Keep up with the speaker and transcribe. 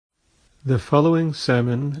The following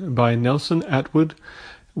sermon by Nelson Atwood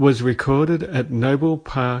was recorded at Noble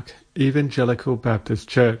Park Evangelical Baptist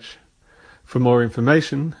Church. For more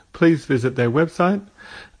information, please visit their website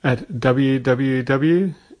at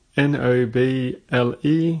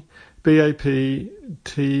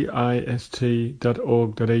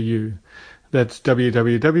www.noblebaptist.org.au. That's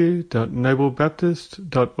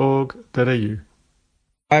www.noblebaptist.org.au.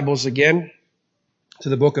 Bibles again to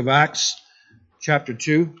the book of Acts, chapter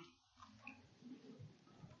 2.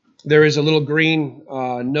 There is a little green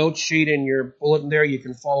note sheet in your bulletin there. You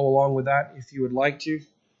can follow along with that if you would like to.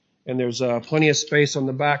 And there's plenty of space on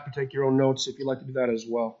the back to take your own notes if you'd like to do that as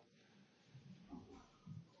well.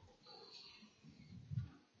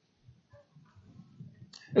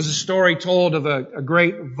 There's a story told of a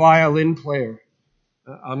great violin player.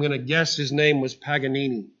 I'm going to guess his name was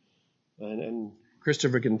Paganini. And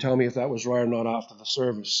Christopher can tell me if that was right or not after the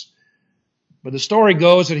service. But the story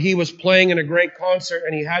goes that he was playing in a great concert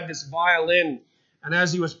and he had this violin. And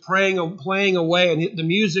as he was playing away, and the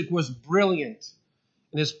music was brilliant.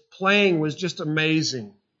 And his playing was just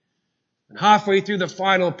amazing. And halfway through the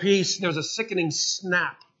final piece, there was a sickening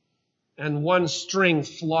snap. And one string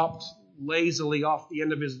flopped lazily off the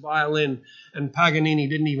end of his violin. And Paganini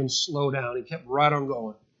didn't even slow down. He kept right on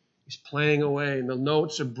going. He's playing away, and the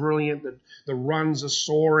notes are brilliant. The runs are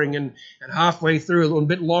soaring, and halfway through, a little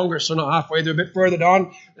bit longer, so not halfway through, a bit further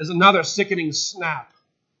down, there's another sickening snap.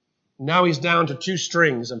 Now he's down to two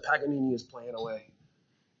strings, and Paganini is playing away.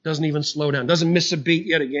 Doesn't even slow down. Doesn't miss a beat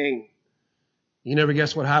yet again. You never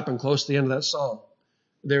guess what happened close to the end of that song.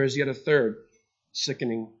 There is yet a third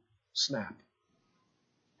sickening snap.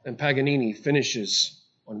 And Paganini finishes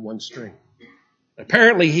on one string.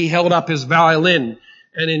 Apparently, he held up his violin,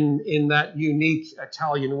 and in that unique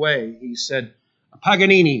Italian way, he said,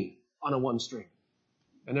 Paganini on a one string.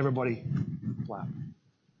 And everybody clapped.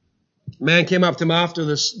 A man came up to him after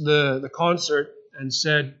the concert and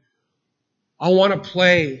said, I want to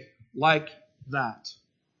play like that.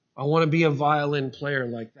 I want to be a violin player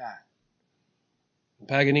like that. And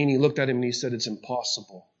Paganini looked at him and he said, it's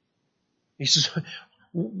impossible. He says,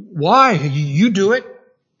 why? You do it.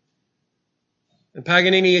 And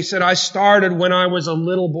Paganini said, I started when I was a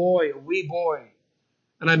little boy, a wee boy.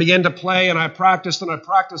 And I began to play, and I practiced, and I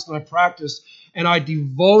practiced, and I practiced. And I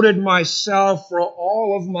devoted myself for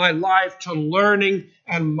all of my life to learning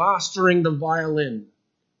and mastering the violin.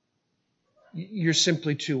 You're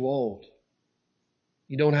simply too old.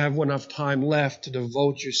 You don't have enough time left to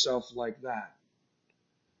devote yourself like that.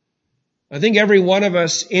 I think every one of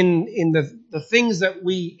us in the things that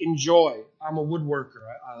we enjoy. I'm a woodworker.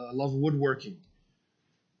 I love woodworking.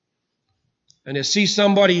 And to see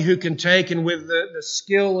somebody who can take, and with the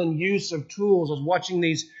skill and use of tools, I was watching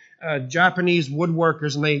these Japanese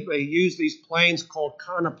woodworkers, and they use these planes called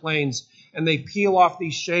kana planes, and they peel off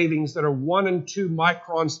these shavings that are 1 and 2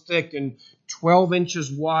 microns thick and 12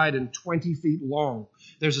 inches wide and 20 feet long.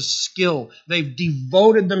 There's a skill. They've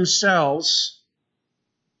devoted themselves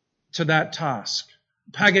to that task.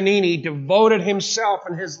 Paganini devoted himself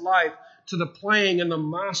and his life to the playing and the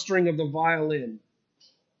mastering of the violin.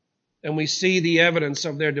 And we see the evidence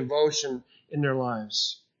of their devotion in their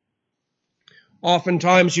lives.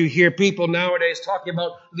 Oftentimes you hear people nowadays talking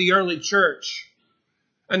about the early church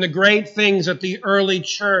and the great things that the early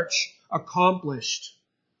church accomplished.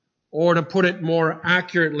 Or to put it more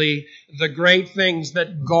accurately, the great things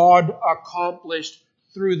that God accomplished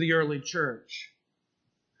through the early church.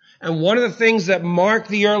 And one of the things that marked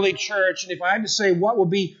the early church, and if I had to say what would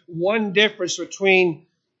be one difference between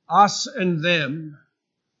us and them,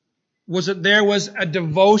 was that there was a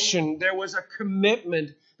devotion, there was a commitment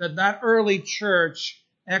that early church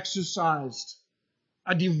exercised.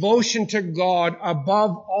 A devotion to God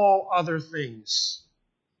above all other things.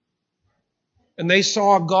 And they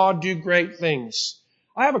saw God do great things.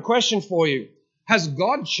 I have a question for you. Has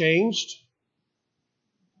God changed?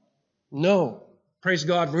 No. Praise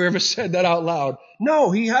God for whoever said that out loud.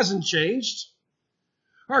 No, He hasn't changed.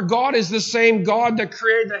 Our God is the same God that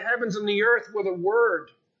created the heavens and the earth with a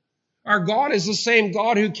word. Our God is the same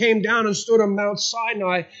God who came down and stood on Mount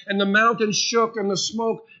Sinai, and the mountain shook, and the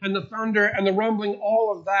smoke and the thunder and the rumbling,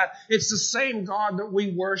 all of that. It's the same God that we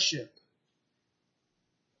worship.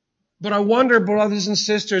 But I wonder, brothers and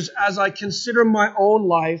sisters, as I consider my own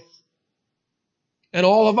life, and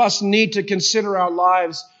all of us need to consider our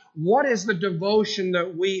lives, what is the devotion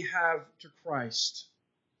that we have to Christ?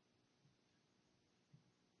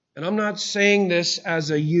 And I'm not saying this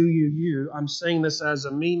as a you. I'm saying this as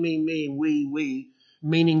a me, we,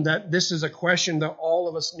 meaning that this is a question that all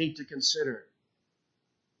of us need to consider.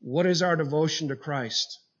 What is our devotion to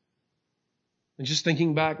Christ? And just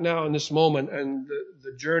thinking back now in this moment and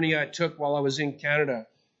the journey I took while I was in Canada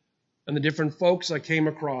and the different folks I came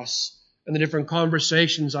across and the different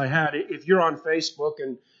conversations I had. If you're on Facebook,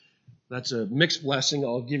 and that's a mixed blessing,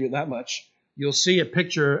 I'll give you that much, you'll see a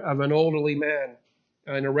picture of an elderly man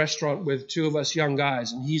in a restaurant with two of us young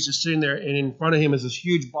guys. And he's just sitting there, and in front of him is this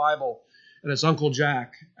huge Bible, and it's Uncle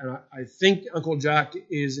Jack. And I think Uncle Jack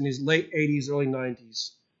is in his late 80s, early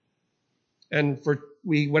 90s. And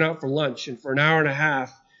we went out for lunch, and for an hour and a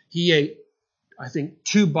half, he ate, I think,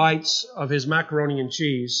 2 bites of his macaroni and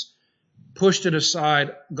cheese, pushed it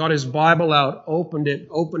aside, got his Bible out, opened it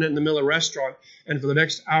in the middle of the restaurant, and for the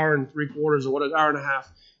next hour and 3/4 or an hour and a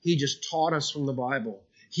half, he just taught us from the Bible.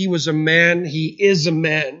 He is a man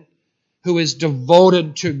who is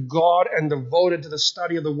devoted to God and devoted to the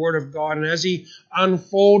study of the Word of God. And as he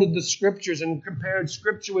unfolded the Scriptures and compared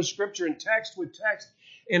Scripture with Scripture and text with text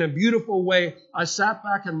in a beautiful way, I sat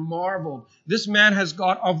back and marveled. This man has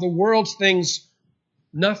got, of the world's things,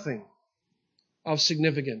 nothing of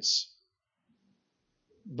significance.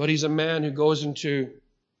 But he's a man who goes into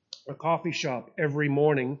a coffee shop every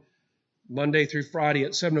morning, Monday through Friday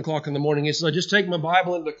at 7 o'clock in the morning. He says, I just take my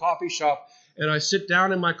Bible into the coffee shop and I sit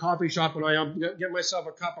down in my coffee shop and I get myself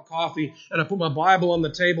a cup of coffee and I put my Bible on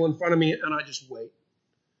the table in front of me and I just wait.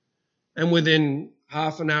 And within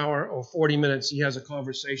half an hour or 40 minutes, he has a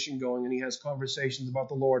conversation going, and he has conversations about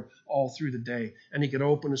the Lord all through the day. And he can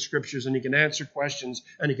open the Scriptures and he can answer questions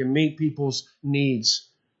and he can meet people's needs.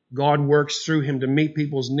 God works through him to meet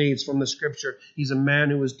people's needs from the Scripture. He's a man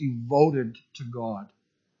who is devoted to God.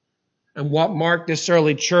 And what marked this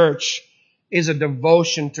early church is a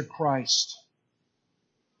devotion to Christ.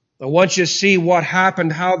 I want you to see what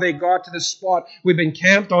happened, how they got to this spot. We've been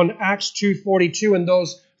camped on Acts 2:42 and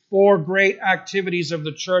those 4 great activities of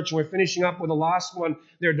the church. We're finishing up with the last one,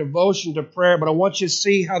 their devotion to prayer. But I want you to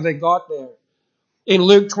see how they got there. In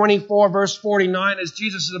Luke 24, verse 49, as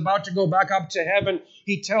Jesus is about to go back up to heaven,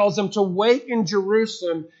 he tells them to wait in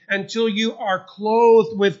Jerusalem until you are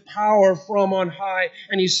clothed with power from on high.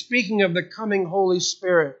 And he's speaking of the coming Holy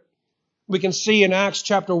Spirit. We can see in Acts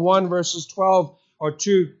chapter 1, verses 12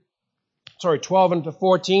 and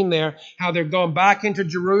 14 there, how they're gone back into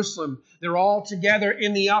Jerusalem. They're all together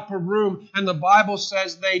in the upper room, and the Bible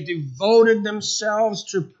says they devoted themselves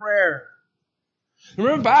to prayer.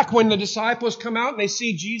 Remember back when the disciples come out and they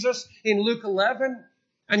see Jesus in Luke 11,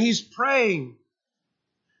 and he's praying.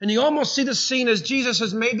 And you almost see the scene as Jesus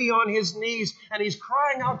is maybe on his knees, and he's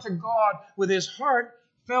crying out to God with his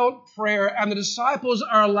heartfelt prayer, and the disciples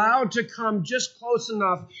are allowed to come just close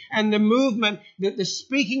enough. And the movement, the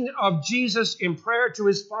speaking of Jesus in prayer to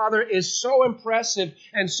his Father is so impressive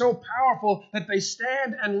and so powerful that they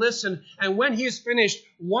stand and listen. And when he is finished,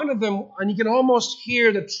 one of them, and you can almost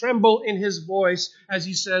hear the tremble in his voice as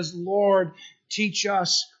he says, Lord, teach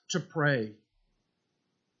us to pray.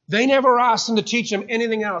 They never asked him to teach them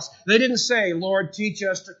anything else. They didn't say, Lord, teach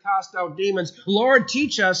us to cast out demons. Lord,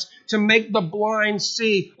 teach us to make the blind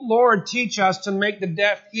see. Lord, teach us to make the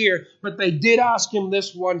deaf hear. But they did ask him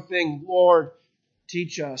this one thing, Lord,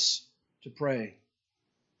 teach us to pray.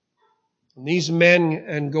 And these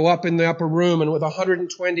men go up in the upper room, and with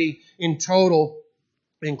 120 in total,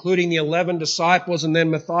 including the 11 disciples, and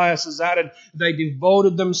then Matthias is added, they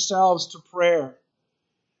devoted themselves to prayer.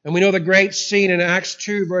 And we know the great scene in Acts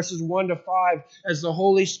 2, verses 1 to 5, as the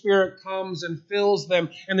Holy Spirit comes and fills them,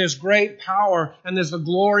 and there's great power, and there's the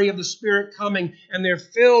glory of the Spirit coming, and they're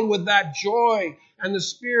filled with that joy and the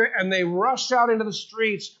Spirit, and they rush out into the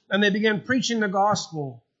streets, and they begin preaching the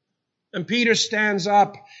gospel. And Peter stands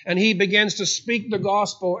up, and he begins to speak the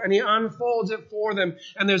gospel, and he unfolds it for them,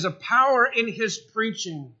 and there's a power in his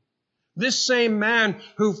preaching. This same man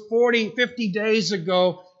who 50 days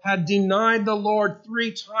ago had denied the Lord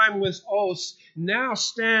 3 times with oaths, now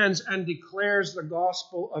stands and declares the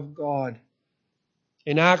gospel of God.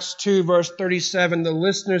 In Acts 2, verse 37, the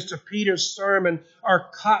listeners to Peter's sermon are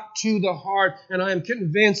cut to the heart, and I am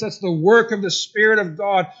convinced that's the work of the Spirit of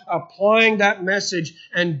God applying that message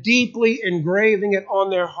and deeply engraving it on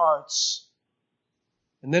their hearts.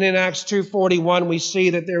 And then in Acts 2:41, we see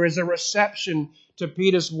that there is a reception to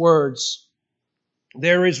Peter's words.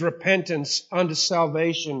 There is repentance unto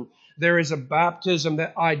salvation. There is a baptism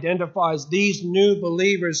that identifies these new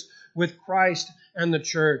believers with Christ and the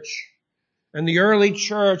church. And the early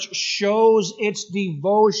church shows its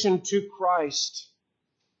devotion to Christ.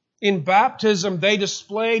 In baptism, they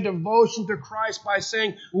display devotion to Christ by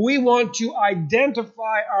saying, we want to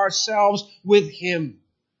identify ourselves with Him,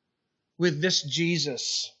 with this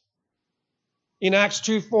Jesus. In Acts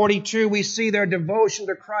 2:42, we see their devotion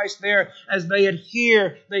to Christ there as they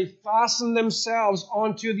adhere, they fasten themselves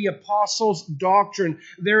onto the apostles' doctrine.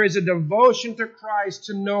 There is a devotion to Christ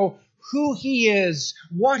to know who He is,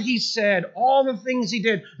 what He said, all the things He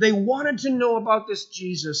did. They wanted to know about this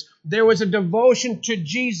Jesus. There was a devotion to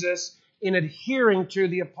Jesus in adhering to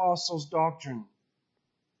the apostles' doctrine.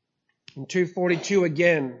 In 2:42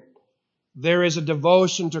 again, there is a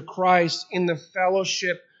devotion to Christ in the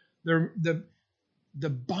fellowship, the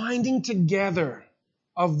binding together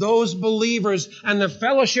of those believers and the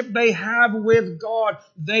fellowship they have with God.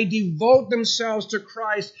 They devote themselves to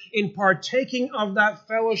Christ in partaking of that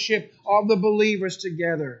fellowship of the believers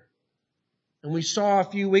together. And we saw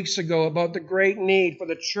a few weeks ago about the great need for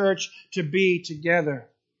the church to be together.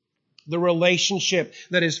 The relationship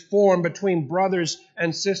that is formed between brothers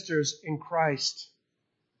and sisters in Christ.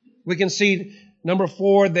 We can see number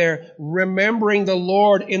 4 there, remembering the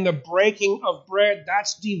Lord in the breaking of bread.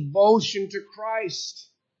 That's devotion to Christ.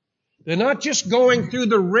 They're not just going through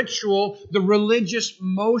the ritual, the religious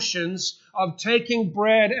motions of taking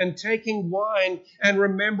bread and taking wine and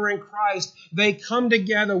remembering Christ. They come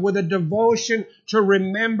together with a devotion to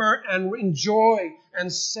remember and enjoy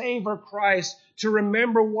and savor Christ, to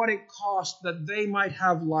remember what it cost that they might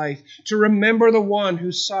have life, to remember the one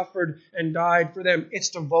who suffered and died for them. It's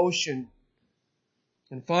devotion.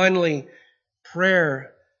 And finally,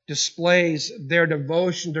 prayer displays their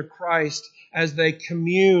devotion to Christ as they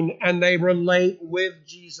commune and they relate with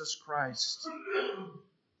Jesus Christ.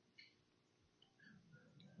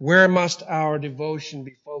 Where must our devotion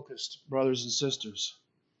be focused, brothers and sisters?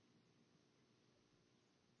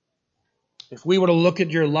 If we were to look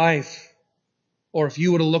at your life, or if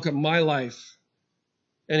you were to look at my life,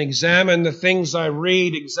 and examine the things I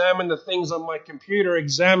read, examine the things on my computer,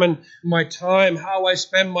 examine my time, how I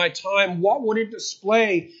spend my time, what would it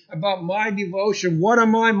display about my devotion? What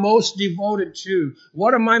am I most devoted to?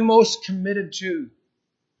 What am I most committed to?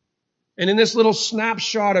 And in this little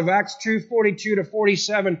snapshot of Acts 2:42 to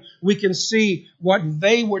 47, we can see what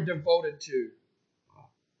they were devoted to.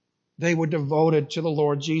 They were devoted to the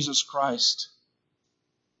Lord Jesus Christ.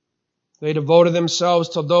 They devoted themselves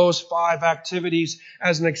to those 5 activities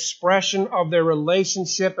as an expression of their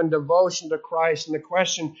relationship and devotion to Christ. And the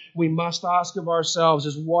question we must ask of ourselves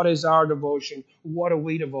is, what is our devotion? What are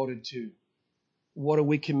we devoted to? What are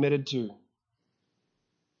we committed to?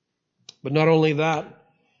 But not only that,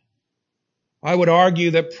 I would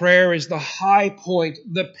argue that prayer is the high point,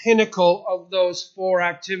 the pinnacle of those 4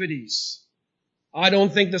 activities. I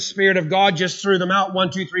don't think the Spirit of God just threw them out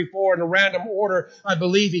 1, 2, 3, 4 in a random order. I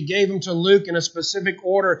believe He gave them to Luke in a specific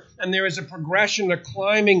order. And there is a progression, a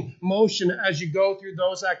climbing motion as you go through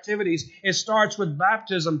those activities. It starts with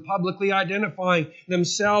baptism, publicly identifying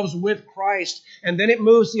themselves with Christ. And then it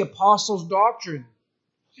moves the apostles' doctrine.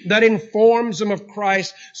 That informs them of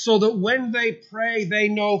Christ so that when they pray, they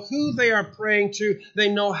know who they are praying to. They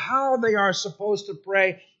know how they are supposed to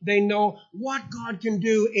pray. They know what God can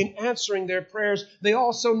do in answering their prayers. They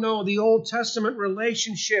also know the Old Testament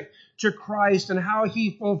relationship to Christ and how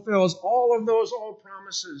He fulfills all of those old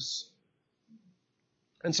promises.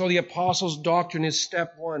 And so the apostles' doctrine is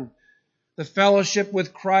step 1. The fellowship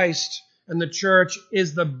with Christ and the church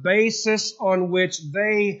is the basis on which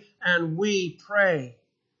they and we pray.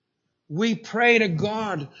 We pray to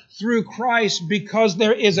God through Christ because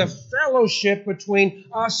there is a fellowship between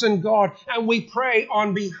us and God. And we pray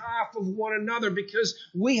on behalf of one another because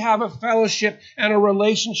we have a fellowship and a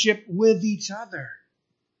relationship with each other.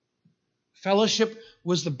 Fellowship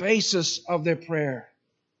was the basis of their prayer.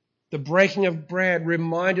 The breaking of bread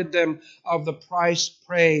reminded them of the price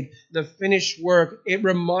paid, the finished work. It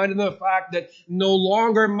reminded them of the fact that no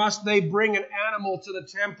longer must they bring an animal to the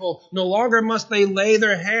temple. No longer must they lay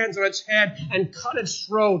their hands on its head and cut its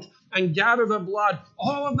throat and gather the blood.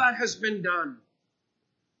 All of that has been done.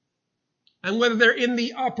 And whether they're in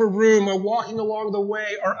the upper room or walking along the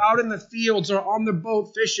way or out in the fields or on the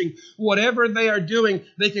boat fishing, whatever they are doing,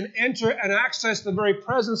 they can enter and access the very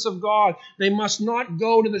presence of God. They must not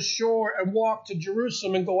go to the shore and walk to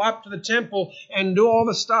Jerusalem and go up to the temple and do all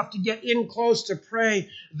the stuff to get in close to pray.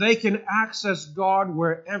 They can access God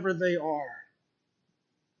wherever they are.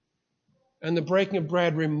 And the breaking of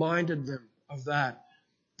bread reminded them of that.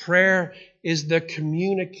 Prayer is the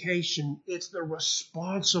communication. It's the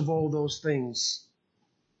response of all those things.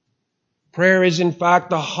 Prayer is, in fact,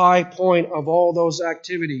 the high point of all those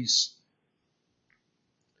activities.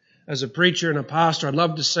 As a preacher and a pastor, I'd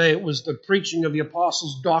love to say it was the preaching of the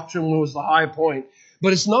apostles' doctrine was the high point.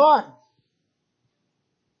 But it's not.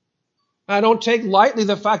 I don't take lightly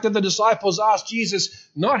the fact that the disciples asked Jesus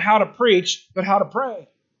not how to preach, but how to pray.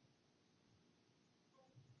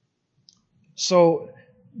 So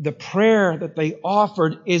the prayer that they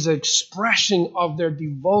offered is an expression of their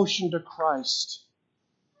devotion to Christ.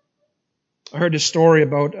 I heard a story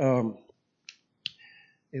about,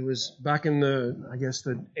 it was back in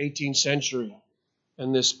the 18th century.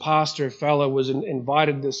 And this pastor fellow was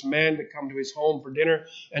invited this man to come to his home for dinner.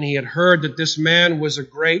 And he had heard that this man was a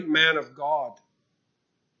great man of God.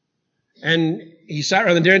 And he sat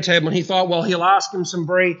around the dinner table and he thought, well, he'll ask him some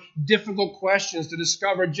very difficult questions to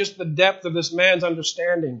discover just the depth of this man's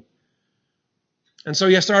understanding. And so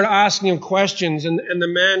he started asking him questions, and the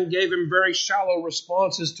man gave him very shallow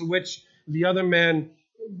responses, to which the other man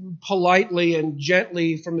politely and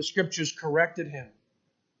gently from the scriptures corrected him.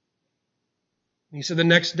 And he said the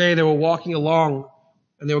next day they were walking along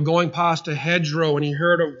and they were going past a hedgerow, and he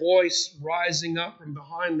heard a voice rising up from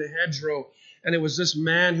behind the hedgerow. And it was this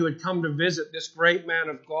man who had come to visit, this great man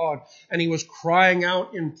of God. And he was crying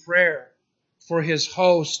out in prayer for his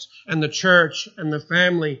host and the church and the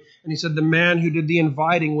family. And he said the man who did the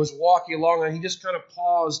inviting was walking along, and he just kind of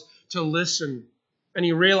paused to listen. And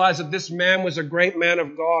he realized that this man was a great man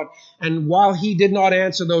of God. And while he did not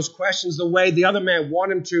answer those questions the way the other man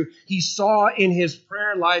wanted him to, he saw in his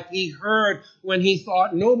prayer life, he heard when he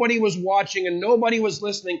thought nobody was watching and nobody was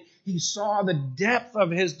listening, he saw the depth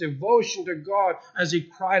of his devotion to God as he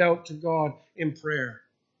cried out to God in prayer.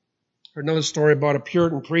 Heard another story about a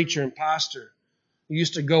Puritan preacher and pastor. He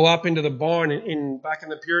used to go up into the barn back in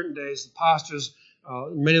the Puritan days. The pastors,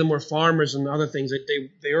 many of them were farmers and other things.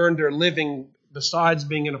 They earned their living. Besides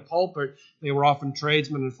being in a pulpit, they were often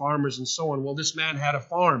tradesmen and farmers and so on. Well, this man had a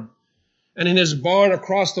farm. And in his barn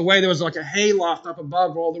across the way, there was like a hay loft up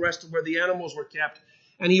above all the rest of where the animals were kept.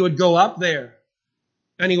 And he would go up there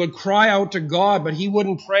and he would cry out to God, but he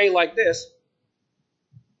wouldn't pray like this.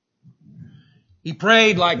 He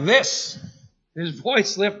prayed like this. His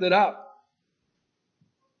voice lifted up.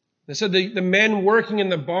 They said the men working in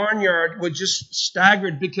the barnyard were just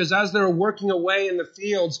staggered, because as they were working away in the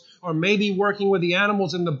fields, or maybe working with the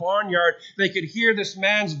animals in the barnyard, they could hear this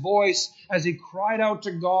man's voice as he cried out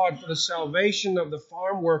to God for the salvation of the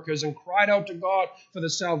farm workers, and cried out to God for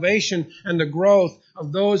the salvation and the growth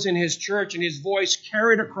of those in his church. And his voice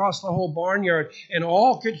carried across the whole barnyard, and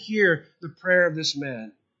all could hear the prayer of this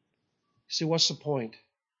man. See, what's the point?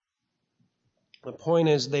 The point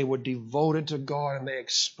is they were devoted to God, and they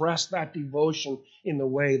expressed that devotion in the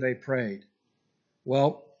way they prayed.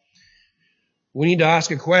 Well, we need to ask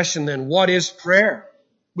a question then. What is prayer?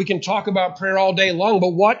 We can talk about prayer all day long, but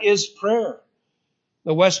what is prayer?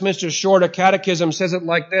 The Westminster Shorter Catechism says it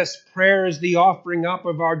like this: prayer is the offering up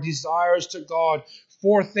of our desires to God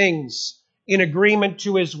for things in agreement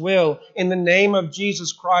to His will, in the name of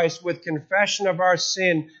Jesus Christ, with confession of our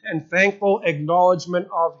sin and thankful acknowledgement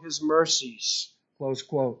of His mercies. Close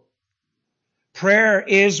quote. Prayer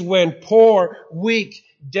is when poor, weak,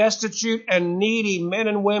 destitute, and needy men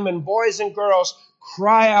and women, boys and girls,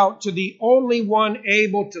 cry out to the only one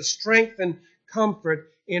able to strengthen,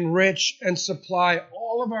 comfort, enrich, and supply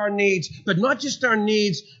all of our needs, but not just our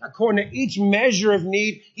needs. According to each measure of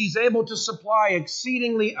need, He's able to supply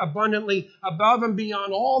exceedingly abundantly above and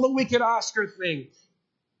beyond all that we could ask or think.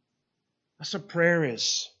 That's what prayer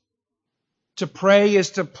is. To pray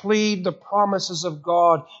is to plead the promises of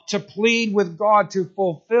God, to plead with God to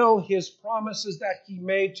fulfill His promises that He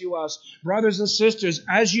made to us. Brothers and sisters,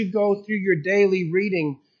 as you go through your daily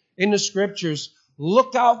reading in the Scriptures,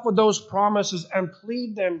 look out for those promises and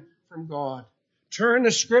plead them from God. Turn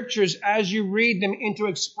the Scriptures as you read them into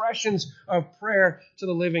expressions of prayer to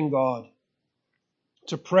the living God.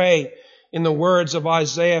 To pray, in the words of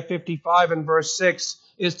Isaiah 55 and verse 6,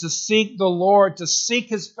 is to seek the Lord, to seek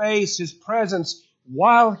His face, His presence,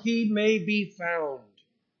 while He may be found.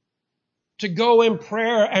 To go in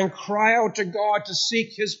prayer and cry out to God, to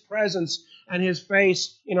seek His presence and His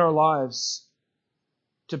face in our lives.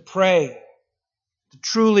 To pray, to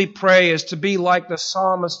truly pray, is to be like the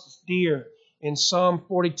psalmist's deer in Psalm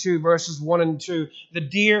 42, verses 1 and 2. The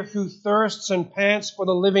deer who thirsts and pants for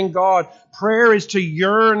the living God. Prayer is to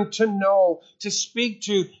yearn to know, to speak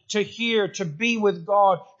to hear, to be with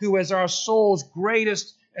God, who is our soul's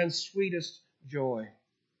greatest and sweetest joy.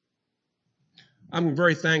 I'm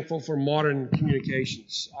very thankful for modern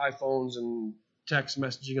communications, iPhones and text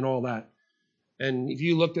messaging and all that. And if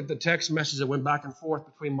you looked at the text messages that went back and forth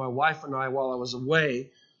between my wife and I while I was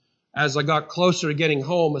away, as I got closer to getting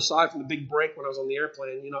home, aside from the big break when I was on the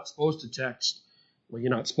airplane, you're not supposed to text. Well, you're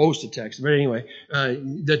not supposed to text. But anyway,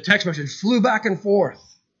 the text message flew back and forth.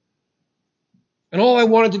 And all I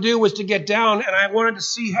wanted to do was to get down, and I wanted to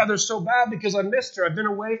see Heather so bad because I missed her. I've been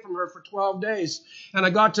away from her for 12 days. And I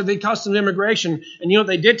got to the customs immigration, and you know what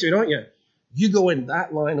they did to her, don't you? You go in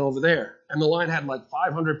that line over there. And the line had like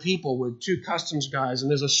 500 people with 2 customs guys. And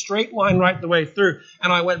there's a straight line right the way through.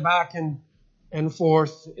 And I went back and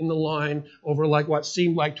forth in the line over like what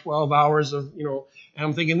seemed like 12 hours of, and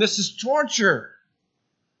I'm thinking, this is torture.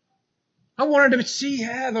 I wanted to see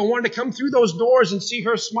Hev. I wanted to come through those doors and see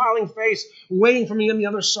her smiling face waiting for me on the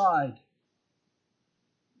other side.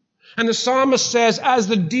 And the psalmist says, as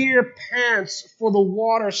the deer pants for the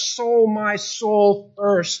water, so my soul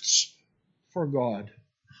thirsts for God.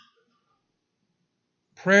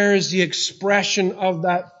 Prayer is the expression of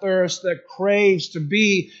that thirst that craves to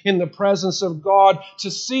be in the presence of God,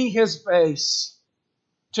 to see His face,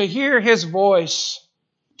 to hear His voice,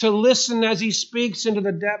 to listen as He speaks into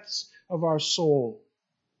the depths of our soul,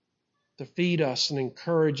 to feed us and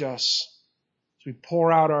encourage us as we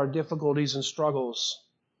pour out our difficulties and struggles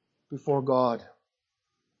before God.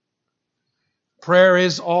 Prayer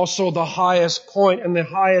is also the highest point and the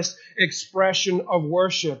highest expression of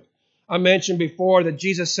worship. I mentioned before that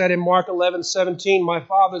Jesus said in Mark 11:17, my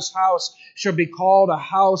Father's house shall be called a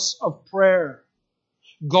house of prayer.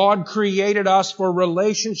 God created us for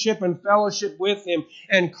relationship and fellowship with Him,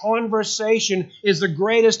 and conversation is the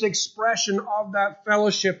greatest expression of that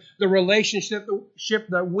fellowship, the relationship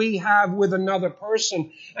that we have with another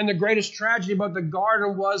person. And the greatest tragedy about the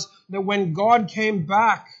garden was that when God came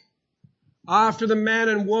back, after the man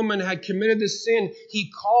and woman had committed the sin,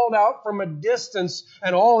 He called out from a distance,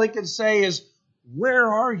 and all He could say is,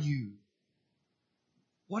 where are you?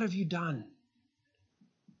 What have you done?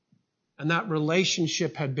 And that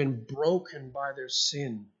relationship had been broken by their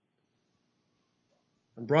sin.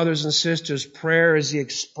 And brothers and sisters, prayer is the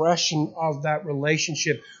expression of that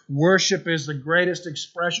relationship. Worship is the greatest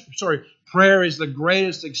expression. Prayer is the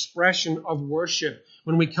greatest expression of worship.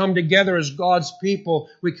 When we come together as God's people,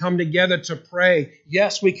 we come together to pray.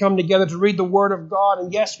 Yes, we come together to read the Word of God,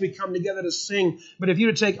 and yes, we come together to sing. But if you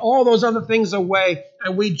were to take all those other things away,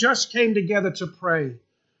 and we just came together to pray,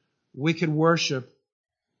 we could worship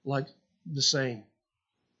like the same,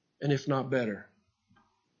 and if not better.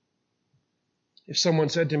 If someone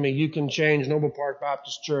said to me, you can change Noble Park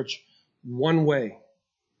Baptist Church one way,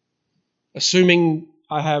 assuming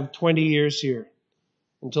I have 20 years here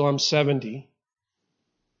until I'm 70,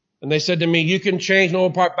 and they said to me, you can change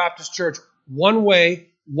Noble Park Baptist Church one way,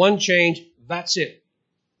 one change, that's it.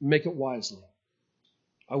 Make it wisely.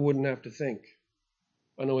 I wouldn't have to think.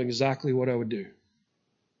 I know exactly what I would do.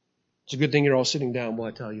 It's a good thing you're all sitting down while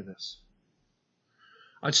I tell you this.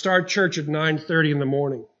 I'd start church at 9:30 in the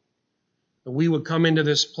morning. And we would come into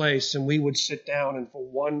this place and we would sit down, and for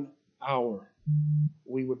 1 hour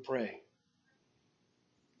we would pray.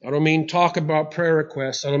 I don't mean talk about prayer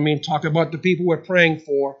requests. I don't mean talk about the people we're praying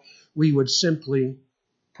for. We would simply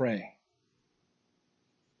pray.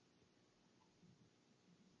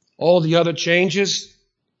 All the other changes,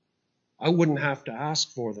 I wouldn't have to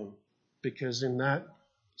ask for them, because in that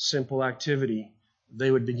simple activity, they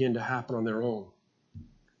would begin to happen on their own.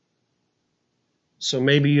 So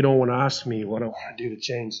maybe you don't want to ask me what I want to do to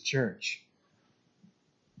change the church.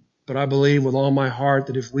 But I believe with all my heart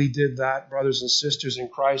that if we did that, brothers and sisters in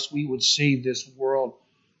Christ, we would see this world,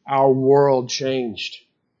 our world, changed.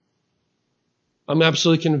 I'm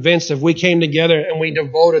absolutely convinced if we came together and we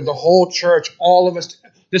devoted the whole church, all of us,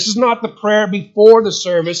 this is not the prayer before the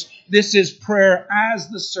service, this is prayer as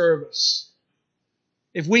the service.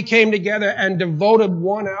 If we came together and devoted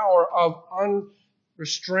 1 hour of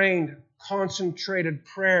unrestrained, concentrated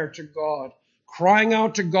prayer to God, crying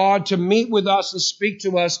out to God to meet with us and speak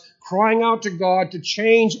to us, crying out to God to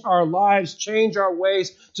change our lives, change our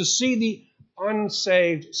ways, to see the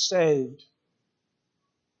unsaved saved,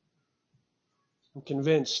 I'm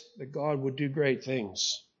convinced that God would do great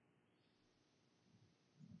things.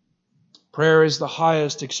 Prayer is the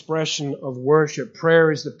highest expression of worship.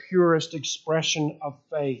 Prayer is the purest expression of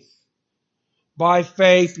faith. By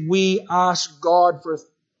faith, we ask God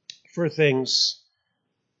for things.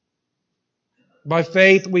 By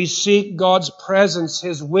faith, we seek God's presence,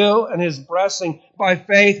 His will, and His blessing. By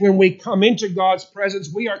faith, when we come into God's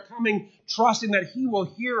presence, we are coming trusting that He will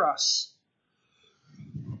hear us.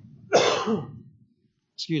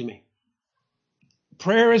 Excuse me.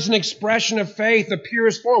 Prayer is an expression of faith, the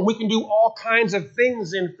purest form. We can do all kinds of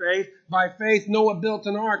things in faith. By faith, Noah built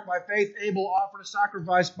an ark. By faith, Abel offered a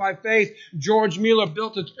sacrifice. By faith, George Mueller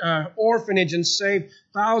built an orphanage and saved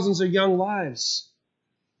thousands of young lives.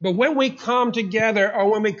 But when we come together,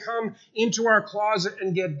 or when we come into our closet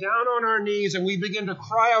and get down on our knees and we begin to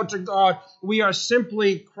cry out to God, we are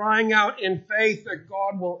simply crying out in faith that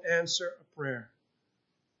God will answer a prayer.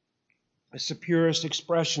 It's the purest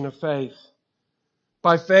expression of faith.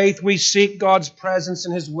 By faith, we seek God's presence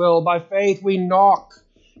and His will. By faith, we knock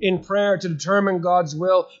in prayer to determine God's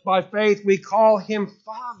will. By faith, we call Him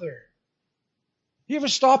Father. You ever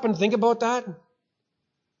stop and think about that?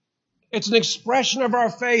 It's an expression of our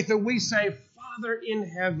faith that we say, Father in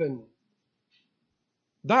heaven.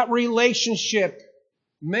 That relationship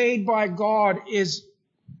made by God is,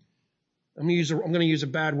 I'm going to use a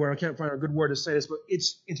bad word. I can't find a good word to say this, but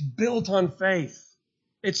it's built on faith.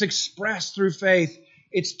 It's expressed through faith.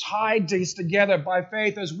 It's tied to us together by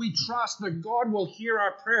faith as we trust that God will hear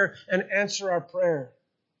our prayer and answer our prayer.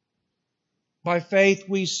 By faith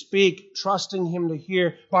we speak, trusting Him to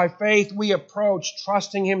hear. By faith we approach,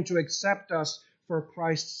 trusting Him to accept us for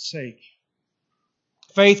Christ's sake.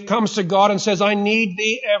 Faith comes to God and says, I need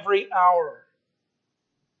Thee every hour.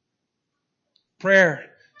 Prayer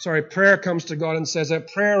comes to God and says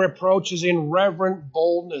that prayer approaches in reverent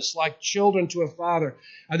boldness, like children to a father.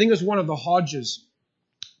 I think it was one of the Hodges,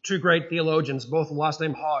 two great theologians, both the last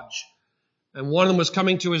name Hodge. And one of them was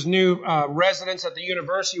coming to his new residence at the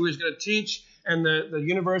university he was going to teach. And the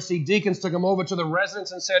university deacons took him over to the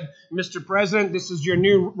residence and said, Mr. President, this is your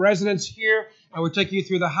new residence here. I will take you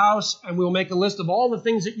through the house and we'll make a list of all the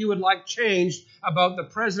things that you would like changed about the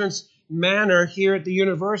president's manner here at the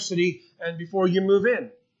university and before you move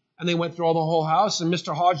in. And they went through all the whole house and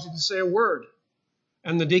Mr. Hodge didn't say a word.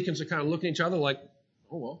 And the deacons are kind of looking at each other like,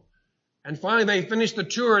 oh well. And finally they finished the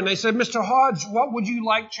tour and they said, Mr. Hodge, what would you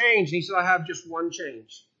like changed? And he said, I have just one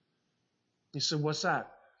change. He said, what's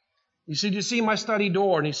that? He said, you see my study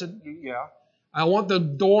door? And he said, yeah. I want the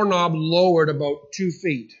doorknob lowered about 2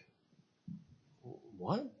 feet.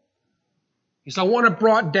 What? He said, I want it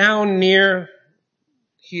brought down near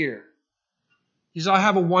here. He said, I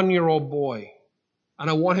have a 1-year-old boy. And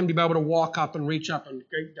I want him to be able to walk up and reach up on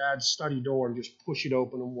great dad's study door and just push it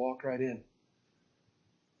open and walk right in.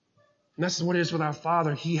 And that's what it is with our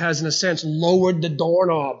Father. He has, in a sense, lowered the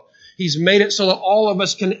doorknob. He's made it so that all of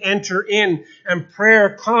us can enter in, and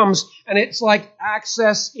prayer comes, and it's like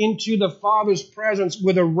access into the Father's presence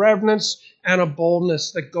with a reverence and a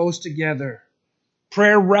boldness that goes together.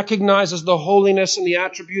 Prayer recognizes the holiness and the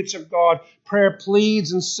attributes of God. Prayer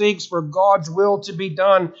pleads and seeks for God's will to be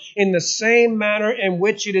done in the same manner in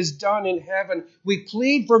which it is done in heaven. We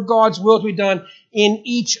plead for God's will to be done in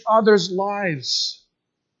each other's lives.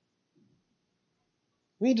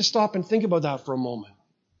 We need to stop and think about that for a moment.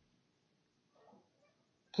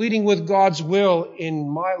 Pleading with God's will in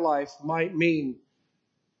my life might mean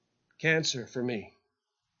cancer for me.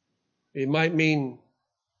 It might mean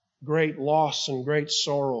great loss and great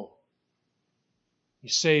sorrow. You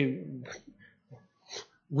say,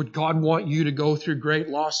 would God want you to go through great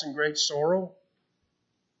loss and great sorrow?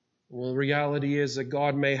 Well, the reality is that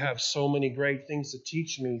God may have so many great things to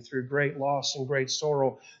teach me through great loss and great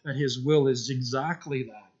sorrow that His will is exactly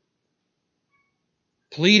that.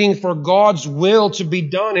 Pleading for God's will to be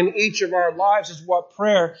done in each of our lives is what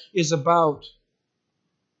prayer is about.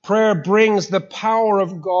 Prayer brings the power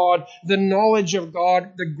of God, the knowledge of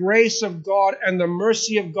God, the grace of God, and the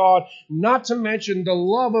mercy of God, not to mention the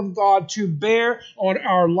love of God, to bear on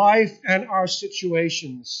our life and our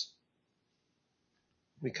situations.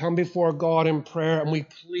 We come before God in prayer and we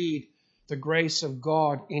plead the grace of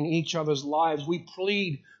God in each other's lives. We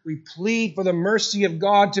plead for the mercy of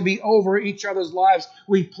God to be over each other's lives.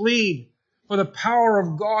 We plead for the power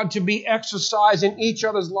of God to be exercised in each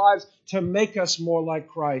other's lives to make us more like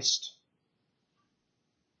Christ.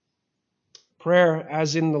 Prayer,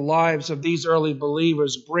 as in the lives of these early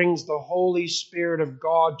believers, brings the Holy Spirit of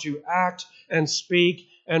God to act and speak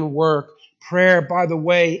and work. Prayer, by the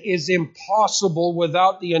way, is impossible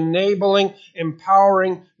without the enabling,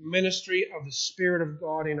 empowering ministry of the Spirit of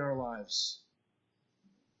God in our lives.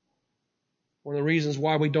 One of the reasons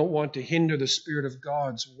why we don't want to hinder the Spirit of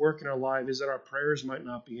God's work in our life is that our prayers might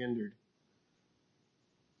not be hindered.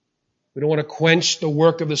 We don't want to quench the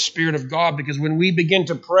work of the Spirit of God, because when we begin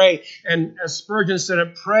to pray, and as Spurgeon said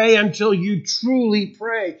it, pray until you truly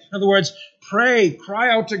pray. In other words, pray,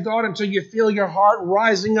 cry out to God until you feel your heart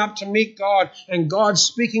rising up to meet God and God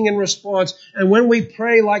speaking in response. And when we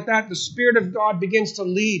pray like that, the Spirit of God begins to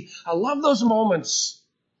lead. I love those moments.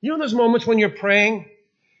 You know those moments when you're praying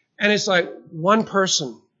and it's like one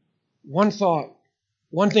person, one thought,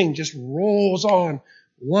 one thing just rolls on.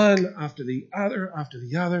 One after the other, after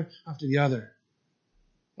the other, after the other.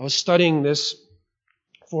 I was studying this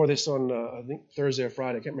on, I think, Thursday or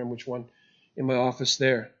Friday. I can't remember which one, in my office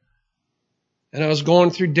there. And I was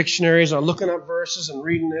going through dictionaries, I was looking up verses and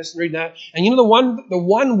reading this and reading that. And you know the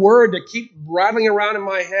one word that kept rattling around in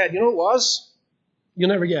my head, you know what it was? You'll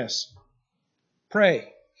never guess.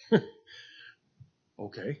 Pray.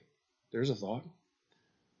 Okay, there's a thought.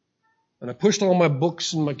 And I pushed all my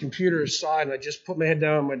books and my computer aside, and I just put my head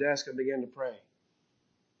down on my desk and began to pray.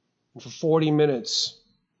 And for 40 minutes,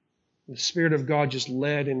 the Spirit of God just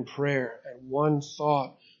led in prayer. And one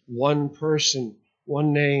thought, one person,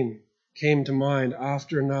 one name came to mind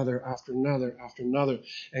after another, after another, after another.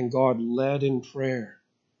 And God led in prayer.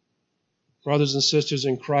 Brothers and sisters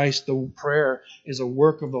in Christ, the prayer is a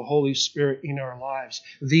work of the Holy Spirit in our lives.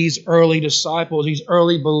 These early disciples, these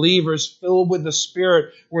early believers filled with the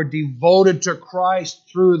Spirit were devoted to Christ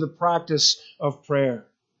through the practice of prayer.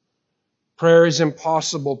 Prayer is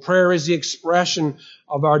impossible. Prayer is the expression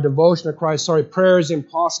of our devotion to Christ. Prayer is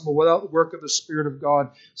impossible without the work of the Spirit of God.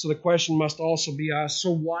 So the question must also be asked,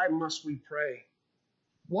 so why must we pray?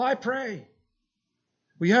 Why pray?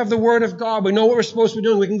 We have the Word of God. We know what we're supposed to be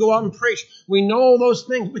doing. We can go out and preach. We know those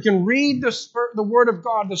things. We can read the Word of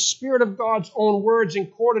God, the Spirit of God's own words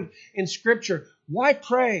encoded in Scripture. Why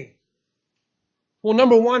pray? Well,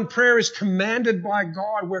 number one, prayer is commanded by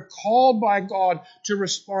God. We're called by God to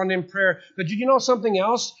respond in prayer. But did you know something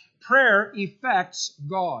else? Prayer affects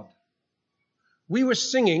God. We were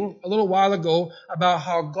singing a little while ago about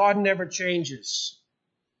how God never changes.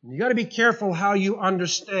 You got to be careful how you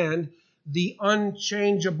understand the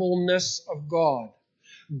unchangeableness of God.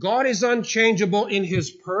 God is unchangeable in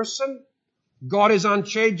His person. God is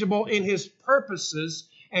unchangeable in His purposes.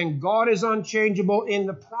 And God is unchangeable in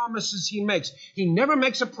the promises He makes. He never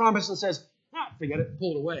makes a promise and says, forget it,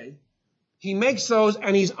 pull it away. He makes those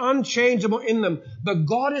and He's unchangeable in them. But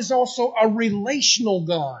God is also a relational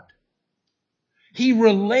God. He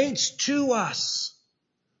relates to us.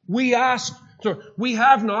 We ask, we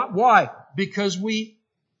have not. Why? Because we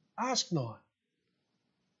ask not.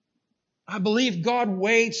 I believe God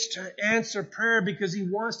waits to answer prayer because He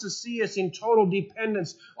wants to see us in total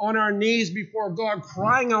dependence on our knees before God,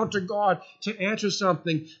 crying out to God to answer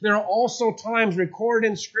something. There are also times recorded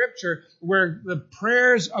in Scripture where the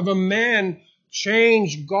prayers of a man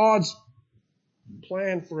change God's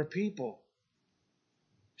plan for a people.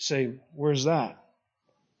 You say, where's that?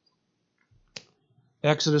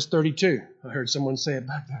 Exodus 32. I heard someone say it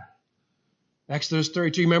back there. Exodus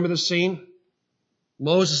 32. Remember the scene?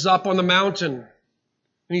 Moses is up on the mountain, and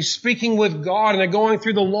he's speaking with God, and they're going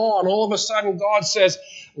through the law, and all of a sudden God says,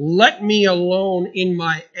 let me alone in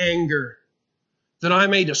my anger, that I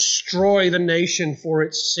may destroy the nation for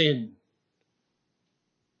its sin.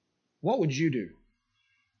 What would you do?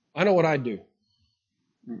 I know what I'd do.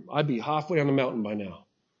 I'd be halfway on the mountain by now.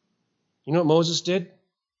 You know what Moses did?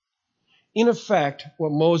 In effect,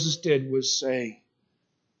 what Moses did was say,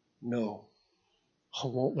 no, I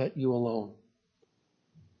won't let you alone.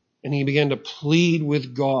 And he began to plead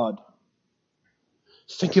with God.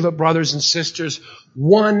 Think of it, brothers and sisters.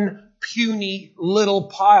 One puny little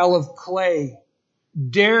pile of clay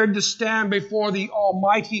dared to stand before the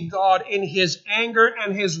Almighty God in His anger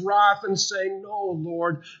and His wrath and say, no,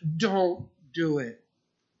 Lord, don't do it.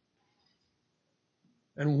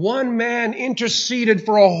 And one man interceded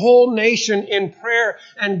for a whole nation in prayer,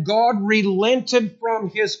 and God relented from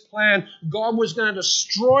His plan. God was going to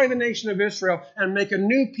destroy the nation of Israel and make a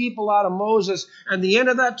new people out of Moses. And at the end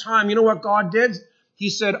of that time, you know what God did? He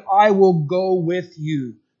said, I will go with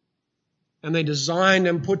you. And they designed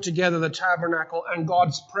and put together the tabernacle, and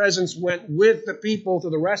God's presence went with the people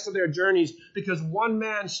through the rest of their journeys because one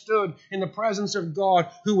man stood in the presence of God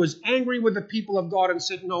who was angry with the people of God and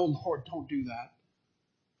said, no, Lord, don't do that.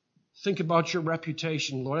 Think about your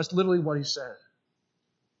reputation, Lord. That's literally what he said.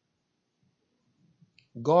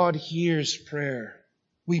 God hears prayer.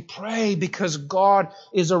 We pray because God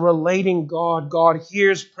is a relating God. God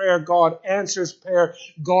hears prayer. God answers prayer.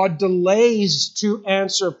 God delays to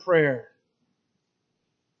answer prayer.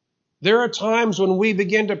 There are times when we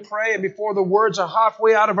begin to pray and before the words are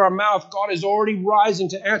halfway out of our mouth, God is already rising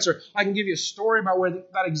to answer. I can give you a story about where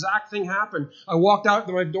that exact thing happened. I walked out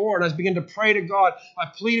to my door and I began to pray to God. I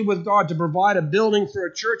pleaded with God to provide a building for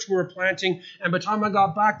a church we were planting. And by the time I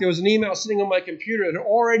got back, there was an email sitting on my computer that had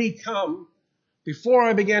already come before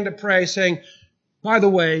I began to pray saying, by the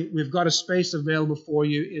way, we've got a space available for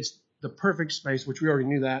you. It's the perfect space, which we already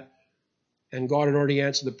knew that. And God had already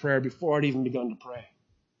answered the prayer before I'd even begun to pray.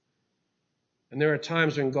 And there are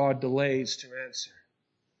times when God delays to answer.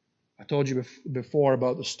 I told you before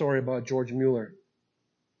about the story about George Mueller.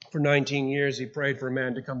 For 19 years, he prayed for a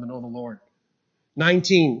man to come to know the Lord.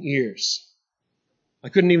 19 years. I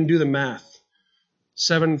couldn't even do the math.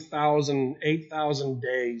 7,000, 8,000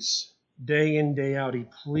 days. Day in, day out, he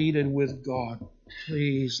pleaded with God,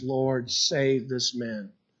 please, Lord, save this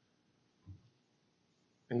man.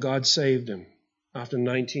 And God saved him after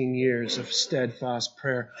 19 years of steadfast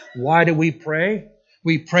prayer. Why do we pray?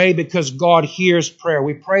 We pray because God hears prayer.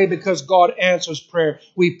 We pray because God answers prayer.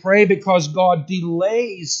 We pray because God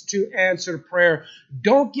delays to answer prayer.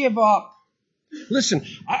 Don't give up. Listen,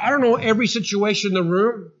 I don't know every situation in the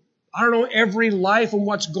room. I don't know every life and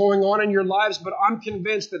what's going on in your lives, but I'm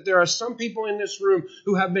convinced that there are some people in this room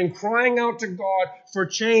who have been crying out to God for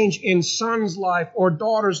change in son's life or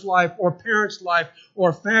daughter's life or parent's life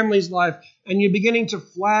or family's life, and you're beginning to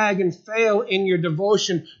flag and fail in your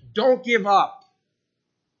devotion. Don't give up.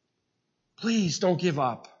 Please don't give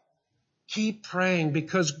up. Keep praying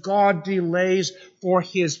because God delays for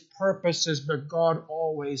His purposes, but God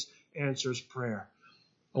always answers prayer.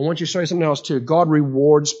 I want you to show you something else too. God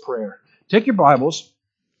rewards prayer. Take your Bibles,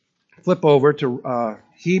 flip over to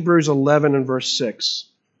Hebrews 11 and verse 6.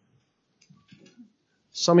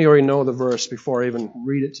 Some of you already know the verse before I even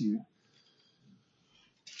read it to you.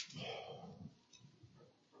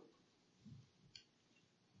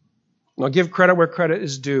 Now give credit where credit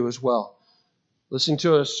is due as well. Listening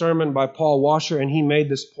to a sermon by Paul Washer, and he made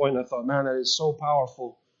this point, and I thought, man, that is so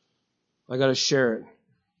powerful. I got to share it.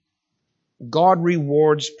 God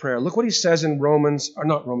rewards prayer. Look what he says in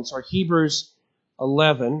Hebrews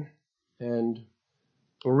 11, and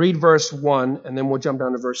we'll read verse 1, and then we'll jump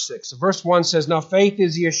down to verse 6. So verse 1 says, "Now faith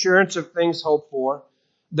is the assurance of things hoped for,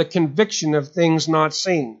 the conviction of things not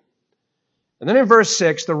seen." And then in verse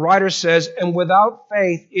 6, the writer says, "And without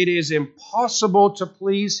faith it is impossible to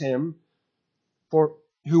please Him, for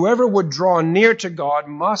whoever would draw near to God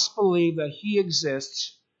must believe that He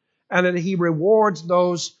exists and that He rewards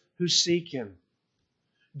those who seek Him."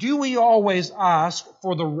 Do we always ask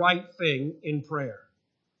for the right thing in prayer?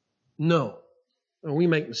 No. We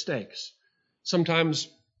make mistakes. Sometimes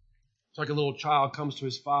it's like a little child comes to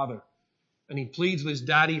his father and he pleads with his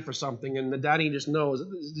daddy for something, and the daddy just knows,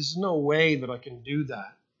 there's no way that I can do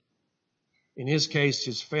that. In his case,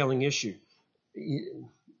 his failing issue.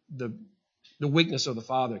 The weakness of the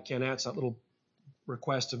father can't answer that little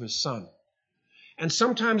request of his son. And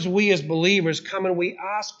sometimes we as believers come and we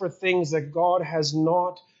ask for things that God has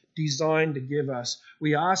not designed to give us.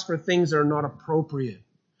 We ask for things that are not appropriate.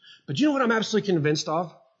 But you know what I'm absolutely convinced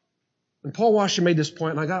of? And Paul Washer made this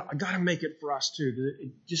point, and I got to make it for us too.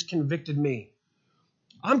 It just convicted me.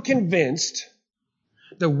 I'm convinced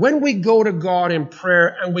that when we go to God in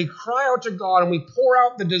prayer and we cry out to God and we pour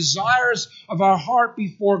out the desires of our heart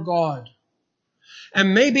before God,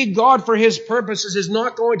 and maybe God, for His purposes, is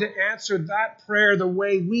not going to answer that prayer the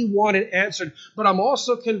way we want it answered. But I'm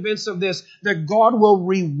also convinced of this, that God will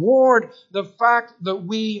reward the fact that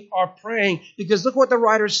we are praying. Because look what the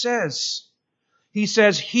writer says. He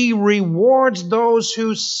says, He rewards those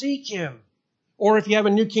who seek Him. Or if you have a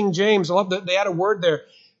New King James, I love that they add a word there.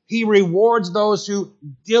 He rewards those who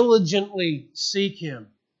diligently seek Him.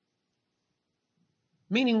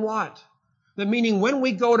 Meaning what? The meaning when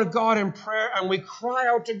we go to God in prayer and we cry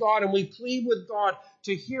out to God and we plead with God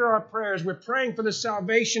to hear our prayers, we're praying for the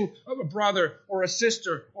salvation of a brother or a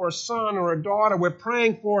sister or a son or a daughter. We're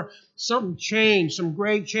praying for some change, some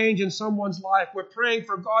great change in someone's life. We're praying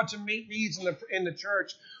for God to meet needs in the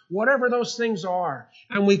church, whatever those things are.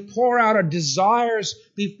 And we pour out our desires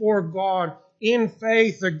before God in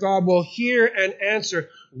faith that God will hear and answer.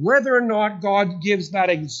 Whether or not God gives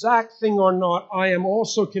that exact thing or not, I am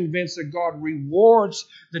also convinced that God rewards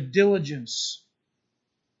the diligence.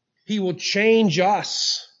 He will change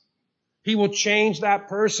us. He will change that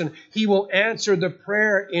person. He will answer the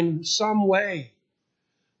prayer in some way.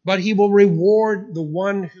 But He will reward the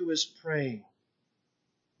one who is praying.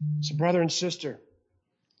 So brother and sister,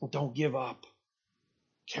 don't give up.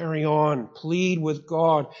 Carry on. Plead with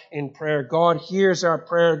God in prayer. God hears our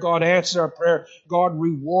prayer. God answers our prayer. God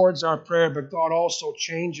rewards our prayer, but God also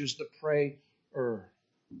changes the prayer.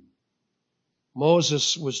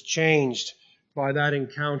 Moses was changed by that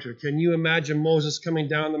encounter. Can you imagine Moses coming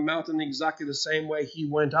down the mountain exactly the same way he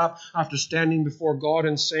went up after standing before God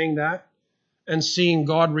and saying that and seeing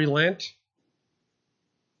God relent?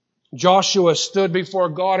 Joshua stood before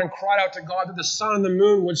God and cried out to God that the sun and the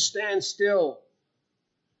moon would stand still.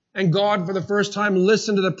 And God, for the first time,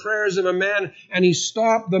 listened to the prayers of a man, and He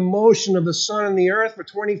stopped the motion of the sun and the earth for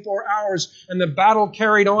 24 hours, and the battle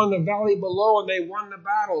carried on in the valley below, and they won the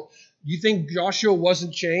battle. You think Joshua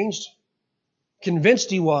wasn't changed?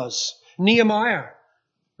 Convinced he was. Nehemiah.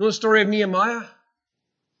 You know the story of Nehemiah?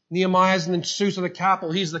 Nehemiah is in the suit of the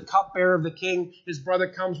capital. He's the cupbearer of the king. His brother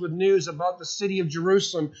comes with news about the city of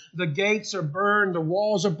Jerusalem. The gates are burned. The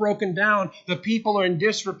walls are broken down. The people are in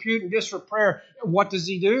disrepute and disrepair. What does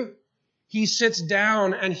he do? He sits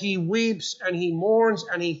down and he weeps and he mourns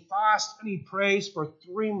and he fasts and he prays for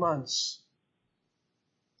 3 months.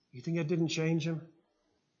 You think it didn't change him?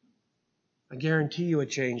 I guarantee you it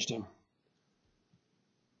changed him.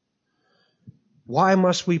 Why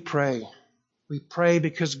must we pray? We pray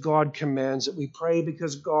because God commands it. We pray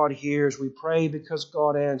because God hears. We pray because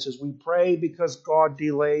God answers. We pray because God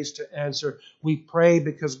delays to answer. We pray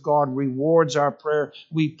because God rewards our prayer.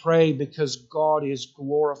 We pray because God is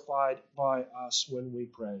glorified by us when we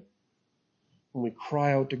pray. When we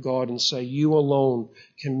cry out to God and say, you alone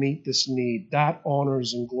can meet this need, that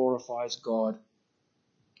honors and glorifies God.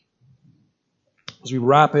 As we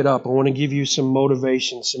wrap it up, I want to give you some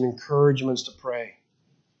motivation, some encouragements to pray.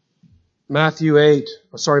 Mark 8,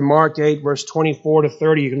 verse 24 to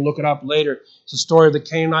 30. You can look it up later. It's the story of the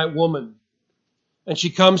Canaanite woman. And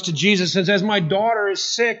she comes to Jesus and says, my daughter is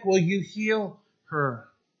sick. Will you heal her?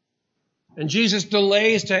 And Jesus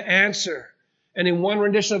delays to answer. And in one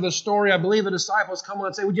rendition of the story, I believe the disciples come on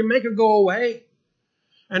and say, would you make her go away?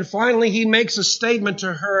 And finally, he makes a statement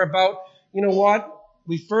to her about, you know what?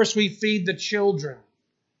 We feed the children.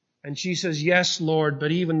 And she says, yes, Lord,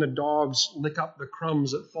 but even the dogs lick up the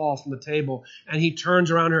crumbs that fall from the table. And he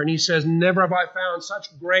turns around her and he says, never have I found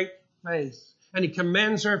such great faith. And he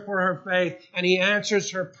commends her for her faith and he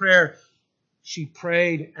answers her prayer. She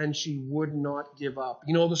prayed and she would not give up.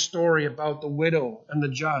 You know the story about the widow and the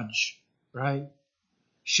judge, right?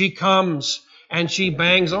 She comes and she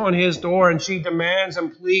bangs on his door and she demands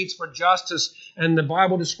and pleads for justice. And the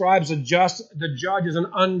Bible describes the judge as an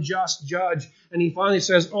unjust judge. And he finally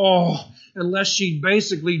says, unless she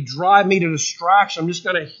basically drive me to distraction, I'm just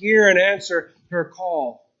going to hear and answer her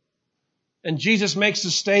call. And Jesus makes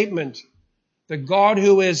the statement, the God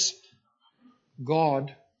who is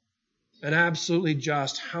God and absolutely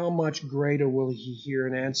just, how much greater will he hear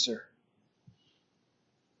and answer?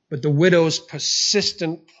 But the widow's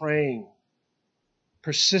persistent praying,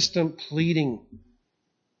 persistent pleading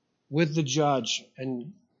with the judge,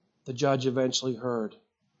 and the judge eventually heard.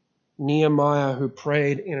 Nehemiah, who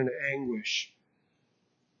prayed in an anguish.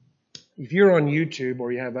 If you're on YouTube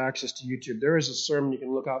or you have access to YouTube, there is a sermon you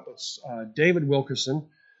can look up. It's David Wilkerson.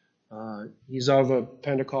 He's of a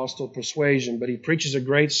Pentecostal persuasion, but he preaches a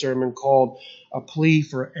great sermon called A Plea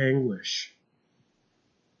for Anguish.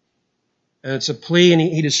 And it's a plea, and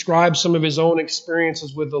he describes some of his own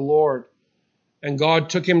experiences with the Lord. And God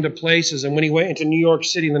took him to places. And when he went into New York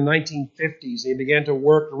City in the 1950s, he began to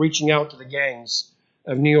work reaching out to the gangs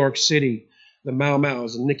of New York City, the Mau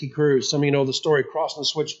Mau's and Nicky Cruz. Some of you know the story, Crossing the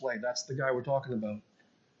Switchblade. That's the guy we're talking about.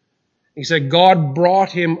 He said God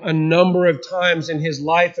brought him a number of times in his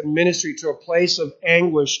life and ministry to a place of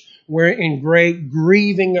anguish where in great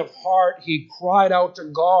grieving of heart he cried out to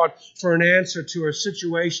God for an answer to a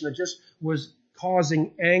situation that just was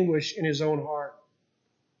causing anguish in his own heart.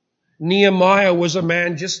 Nehemiah was a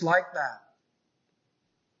man just like that.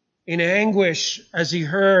 In anguish as he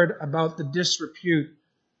heard about the disrepute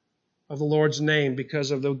of the Lord's name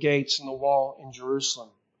because of the gates and the wall in Jerusalem.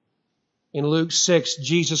 In Luke 6,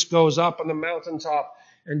 Jesus goes up on the mountaintop,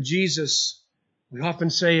 and Jesus, we often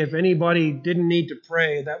say if anybody didn't need to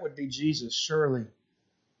pray, that would be Jesus, surely.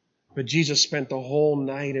 But Jesus spent the whole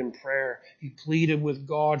night in prayer. He pleaded with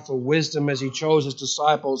God for wisdom as he chose his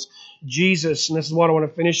disciples. Jesus, and this is what I want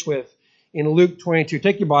to finish with, in Luke 22.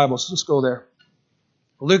 Take your Bibles, let's go there.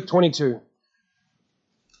 Luke 22.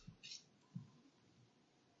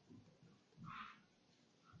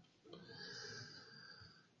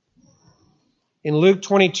 In Luke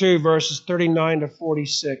 22, verses 39 to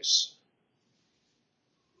 46.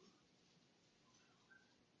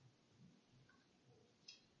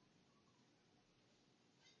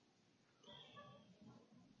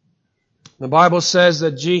 The Bible says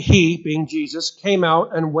that he, being Jesus, came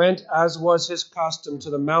out and went, as was his custom, to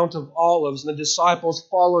the Mount of Olives, and the disciples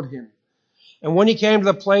followed him. And when he came to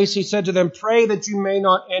the place, he said to them, pray that you may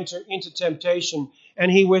not enter into temptation.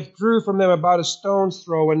 And he withdrew from them about a stone's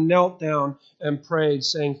throw and knelt down and prayed,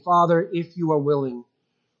 saying, Father, if you are willing,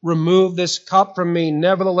 remove this cup from me.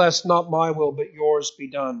 Nevertheless, not my will, but yours be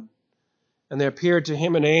done. And there appeared to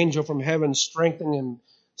him an angel from heaven, strengthening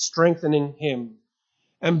him.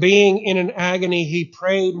 And being in an agony, he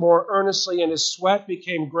prayed more earnestly, and his sweat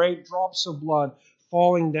became great drops of blood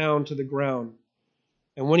falling down to the ground.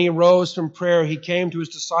 And when he arose from prayer, he came to his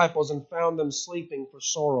disciples and found them sleeping for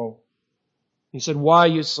sorrow. He said, why are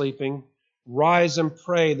you sleeping? Rise and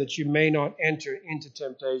pray that you may not enter into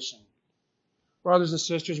temptation. Brothers and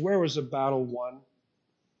sisters, where was the battle won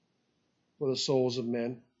for the souls of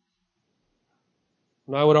men?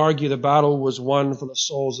 And I would argue the battle was won for the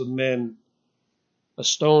souls of men a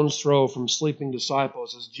stone's throw from sleeping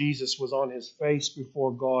disciples as Jesus was on his face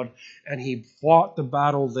before God, and he fought the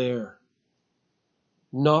battle there.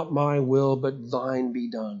 Not my will, but thine be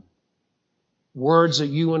done. Words that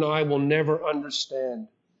you and I will never understand.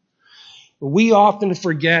 We often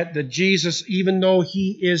forget that Jesus, even though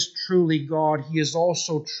He is truly God, He is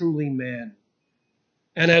also truly man.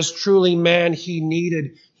 And as truly man,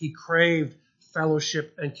 He craved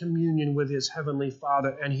fellowship and communion with His Heavenly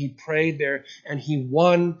Father. And He prayed there, and He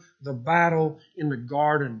won the battle in the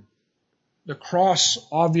garden. The cross,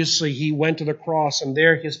 obviously, He went to the cross, and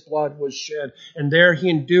there His blood was shed. And there He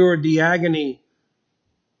endured the agony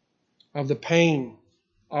of the pain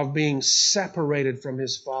of being separated from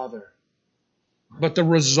His Father. But the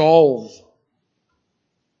resolve,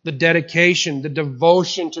 the dedication, the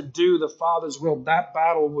devotion to do the Father's will, that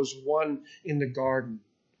battle was won in the garden.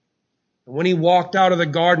 And when He walked out of the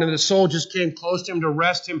garden and the soldiers came close to Him to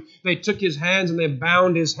arrest Him, they took His hands and they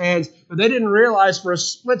bound His hands. But they didn't realize for a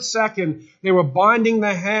split second they were binding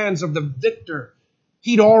the hands of the victor.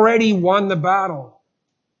 He'd already won the battle.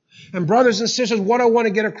 And brothers and sisters, what I want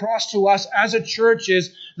to get across to us as a church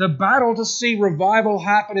is the battle to see revival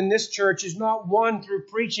happen in this church is not won through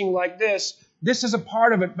preaching like this. This is a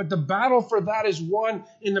part of it, but the battle for that is won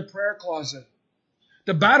in the prayer closet.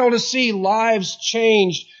 The battle to see lives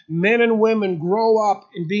changed, men and women grow up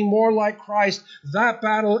and be more like Christ, that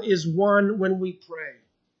battle is won when we pray.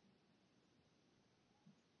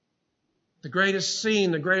 The greatest scene,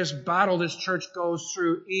 the greatest battle this church goes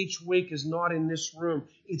through each week is not in this room.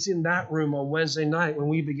 It's in that room on Wednesday night when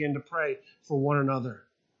we begin to pray for one another.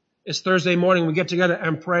 It's Thursday morning we get together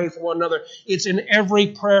and pray for one another. It's in every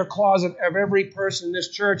prayer closet of every person in this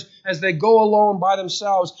church as they go alone by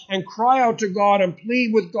themselves and cry out to God and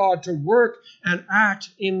plead with God to work and act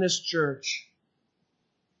in this church.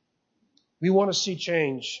 We want to see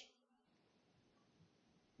change.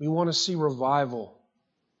 We want to see revival.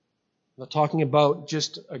 I'm not talking about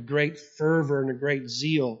just a great fervor and a great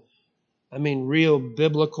zeal. I mean real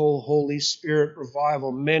biblical Holy Spirit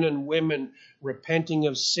revival. Men and women repenting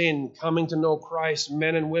of sin, coming to know Christ.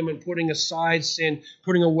 Men and women putting aside sin,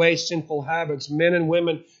 putting away sinful habits. Men and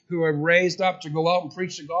women who are raised up to go out and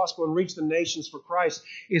preach the gospel and reach the nations for Christ.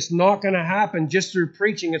 It's not going to happen just through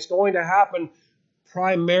preaching. It's going to happen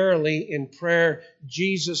primarily in prayer.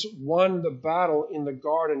 Jesus won the battle in the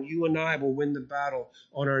garden. You and I will win the battle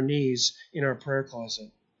on our knees in our prayer closet.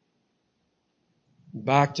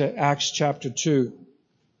 Back to Acts chapter 2.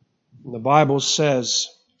 The Bible says,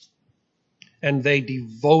 and they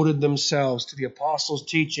devoted themselves to the apostles'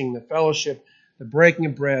 teaching, the fellowship, the breaking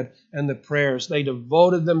of bread, and the prayers. They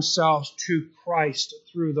devoted themselves to Christ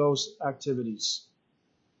through those activities.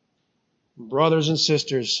 Brothers and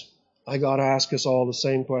sisters, I got to ask us all the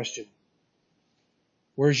same question.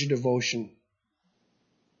 Where's your devotion?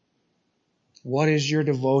 What is your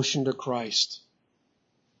devotion to Christ?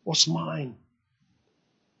 What's mine?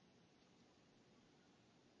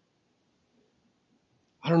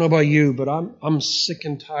 I don't know about you, but I'm sick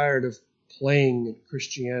and tired of playing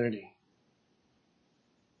Christianity.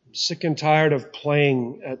 I'm sick and tired of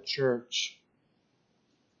playing at church.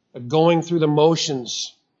 Of going through the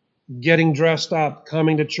motions, getting dressed up,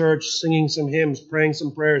 coming to church, singing some hymns, praying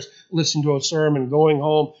some prayers, listening to a sermon, going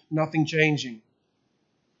home, nothing changing.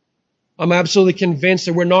 I'm absolutely convinced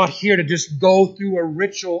that we're not here to just go through a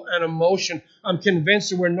ritual and emotion. I'm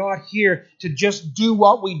convinced that we're not here to just do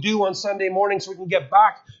what we do on Sunday morning so we can get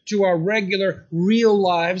back to our regular, real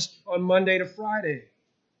lives on Monday to Friday.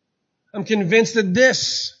 I'm convinced that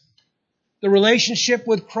the relationship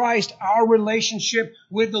with Christ, our relationship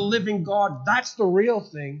with the living God, that's the real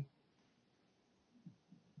thing.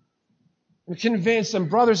 I'm convinced,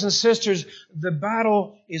 and brothers and sisters, the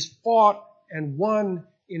battle is fought and won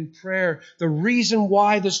in prayer. The reason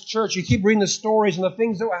why this church, you keep reading the stories and the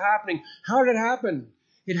things that were happening. How did it happen?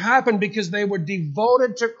 It happened because they were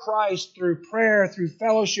devoted to Christ through prayer, through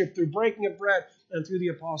fellowship, through breaking of bread, and through the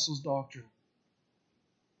apostles' doctrine.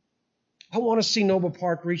 I want to see Noble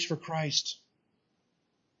Park reach for Christ.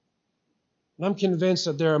 And I'm convinced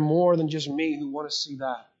that there are more than just me who want to see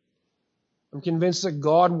that. I'm convinced that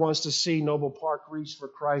God wants to see Noble Park reach for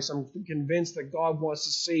Christ. I'm convinced that God wants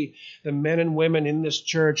to see the men and women in this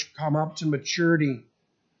church come up to maturity,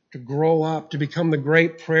 to grow up, to become the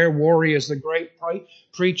great prayer warriors, the great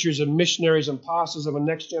preachers and missionaries and pastors of a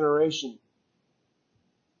next generation.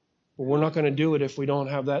 But we're not going to do it if we don't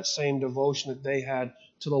have that same devotion that they had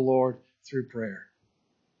to the Lord through prayer.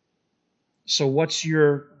 So what's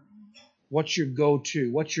your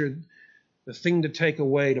go-to? What's the thing to take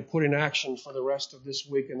away, to put in action for the rest of this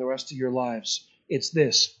week and the rest of your lives? It's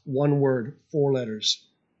this, one word, 4 letters,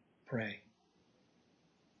 pray.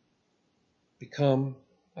 Become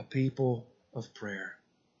a people of prayer.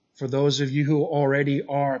 for those of you who already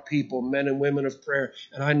are people, men and women of prayer.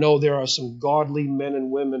 And I know there are some godly men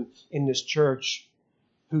and women in this church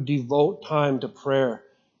who devote time to prayer.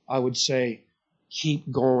 I would say,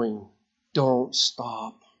 keep going. Don't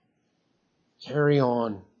stop. Carry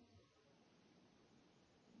on.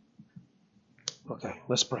 Okay,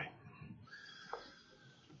 let's pray.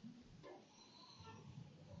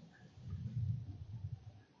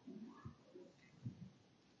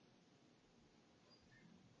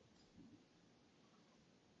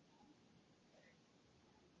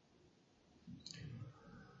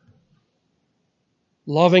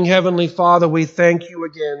 Loving Heavenly Father, we thank you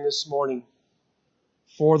again this morning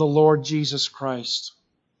for the Lord Jesus Christ.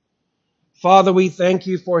 Father, we thank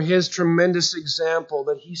you for His tremendous example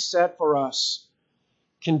that He set for us,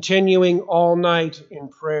 continuing all night in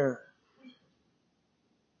prayer,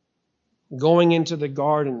 going into the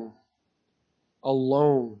garden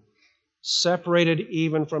alone, separated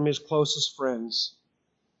even from His closest friends,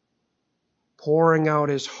 pouring out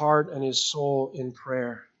His heart and His soul in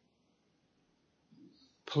prayer,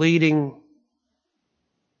 pleading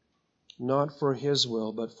not for His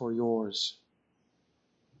will, but for yours.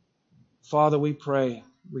 Father, we pray,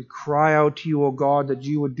 we cry out to you, O God, that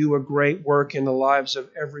you would do a great work in the lives of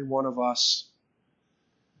every one of us,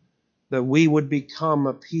 that we would become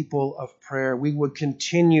a people of prayer. We would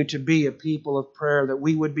continue to be a people of prayer, that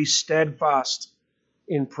we would be steadfast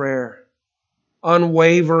in prayer,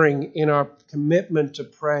 unwavering in our commitment to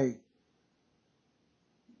pray.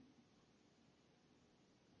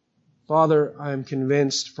 Father, I am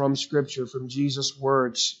convinced from Scripture, from Jesus'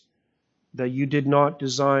 words, that you did not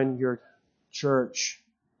design your church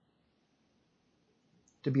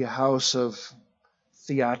to be a house of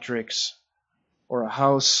theatrics or a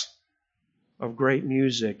house of great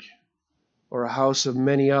music or a house of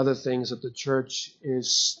many other things that the church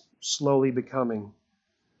is slowly becoming.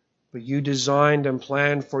 But you designed and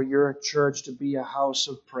planned for your church to be a house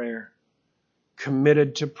of prayer,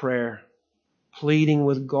 committed to prayer, pleading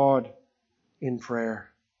with God in prayer.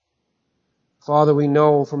 Father, we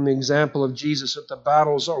know from the example of Jesus that the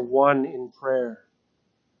battles are won in prayer.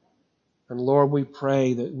 And Lord, we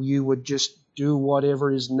pray that you would just do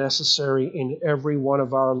whatever is necessary in every one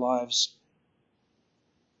of our lives.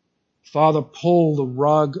 Father, pull the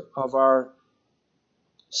rug of our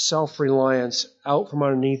self-reliance out from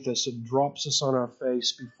underneath us. It drops us on our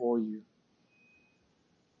face before you.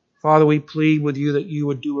 Father, we plead with you that you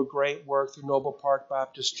would do a great work through Noble Park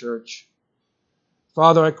Baptist Church.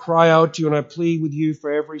 Father, I cry out to you and I plead with you for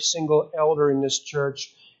every single elder in this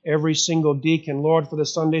church, every single deacon, Lord, for the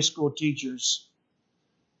Sunday school teachers,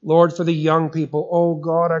 Lord, for the young people. Oh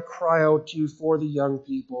God, I cry out to you for the young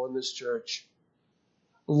people in this church.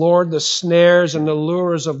 Lord, the snares and the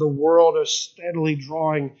lures of the world are steadily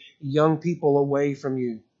drawing young people away from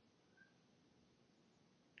you.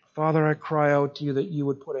 Father, I cry out to you that you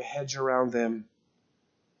would put a hedge around them,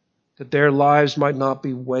 that their lives might not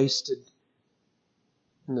be wasted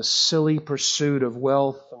in the silly pursuit of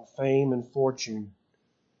wealth and fame and fortune,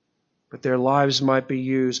 but their lives might be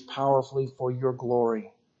used powerfully for your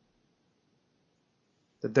glory,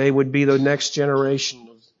 that they would be the next generation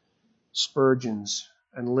of Spurgeons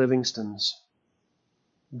and Livingstons,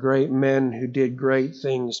 great men who did great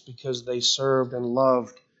things because they served and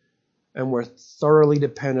loved and were thoroughly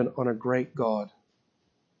dependent on a great God.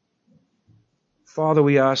 Father,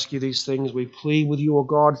 we ask you these things. We plead with you, O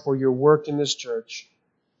God, for your work in this church.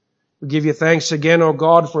 We give you thanks again, O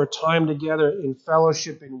God, for a time together in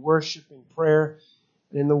fellowship, in worship, in prayer,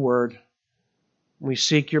 and in the Word. We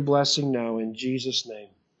seek your blessing now in Jesus' name.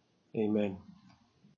 Amen.